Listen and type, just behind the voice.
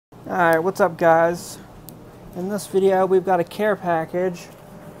Alright, what's up guys? In this video we've got a care package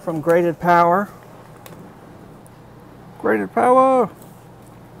from Graded Power. Graded Power!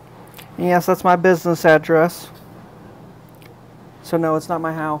 And yes, that's my business address. So no, it's not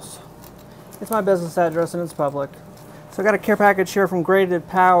my house. It's my business address and it's public. So I got a care package here from Graded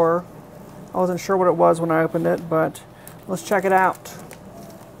Power. I wasn't sure what it was when I opened it, but let's check it out.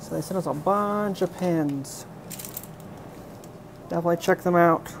 So they sent us a bunch of pins. Definitely check them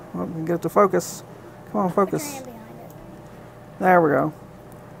out. Oh, we can get it to focus. Come on, focus. There we go.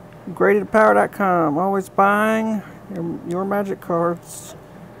 GradedPower.com. Always buying your magic cards.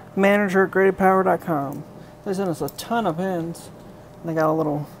 Manager at GradedPower.com. They sent us a ton of pins. They got a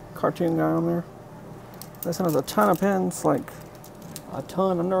little cartoon guy on there. They sent us a ton of pins, like a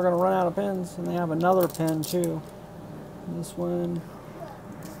ton. I'm never going to run out of pins. And they have another pin too. This one.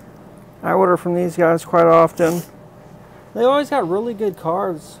 I order from these guys quite often. They always got really good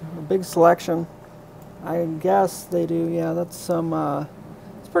cards, a big selection. I guess they do, yeah, that's some,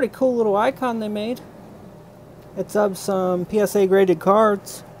 it's a pretty cool little icon they made. It's of some PSA graded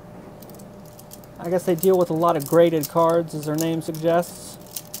cards. I guess they deal with a lot of graded cards, as their name suggests.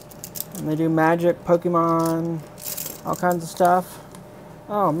 And they do Magic, Pokemon, all kinds of stuff.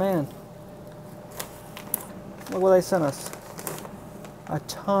 Oh man. Look what they sent us. A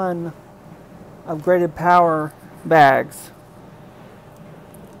ton of Graded Power bags.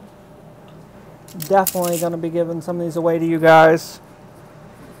 Definitely going to be giving some of these away to you guys.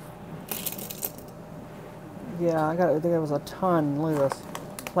 Yeah, I think it was a ton. Look at this.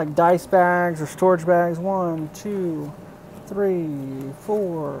 Like dice bags or storage bags. 1, 2, 3,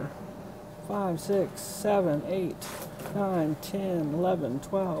 4, 5, 6, 7, 8, 9, 10, 11,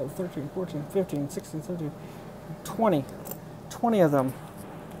 12, 13, 14, 15, 16, 17, 20. 20 of them.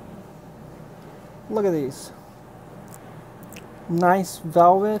 Look at these. Nice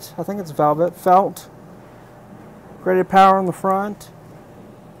velvet, I think it's velvet, felt. Graded Power on the front.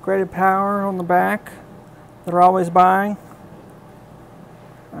 Graded Power on the back. They're always buying.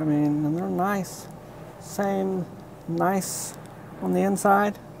 I mean, and they're nice. Same nice on the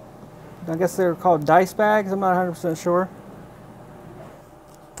inside. I guess they're called dice bags, I'm not 100% sure.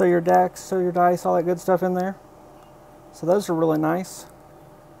 Throw your decks, throw your dice, all that good stuff in there. So those are really nice.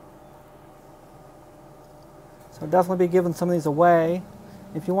 I'll definitely be giving some of these away.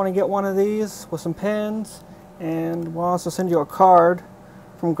 If you want to get one of these with some pins, and we'll also send you a card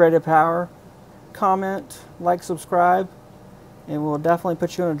from Graded Power, comment, like, subscribe, and we'll definitely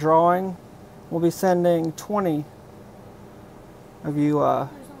put you in a drawing. We'll be sending 20 of you a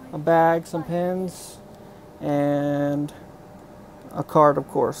bag, some pins, and a card, of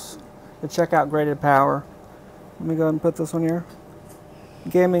course, to check out Graded Power. Let me go ahead and put this one here.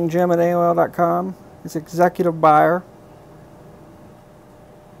 GamingGem@AOL.com. It's executive buyer.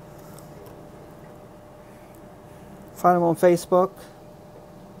 Find them on Facebook.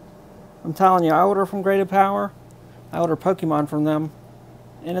 I'm telling you, I order from Graded Power. I order Pokemon from them,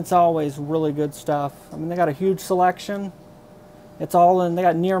 and it's always really good stuff. I mean, they got a huge selection. It's all in. They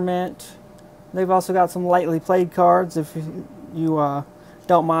got near mint. They've also got some lightly played cards if you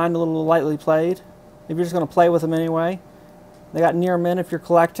don't mind a little lightly played. If you're just going to play with them anyway. They got near mint if you're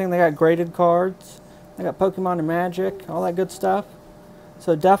collecting. They got graded cards. They got Pokemon and Magic, all that good stuff.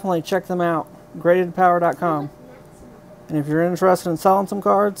 So definitely check them out. GradedPower.com. And if you're interested in selling some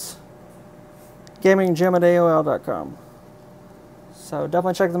cards, GamingGem@AOL.com. So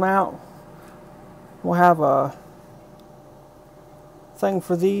definitely check them out. We'll have a thing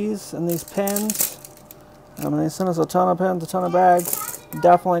for these and these pins. They sent us a ton of pins, a ton of bags.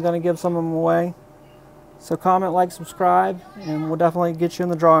 Definitely going to give some of them away. So comment, like, subscribe, and we'll definitely get you in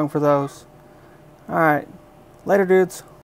the drawing for those. Alright, later dudes.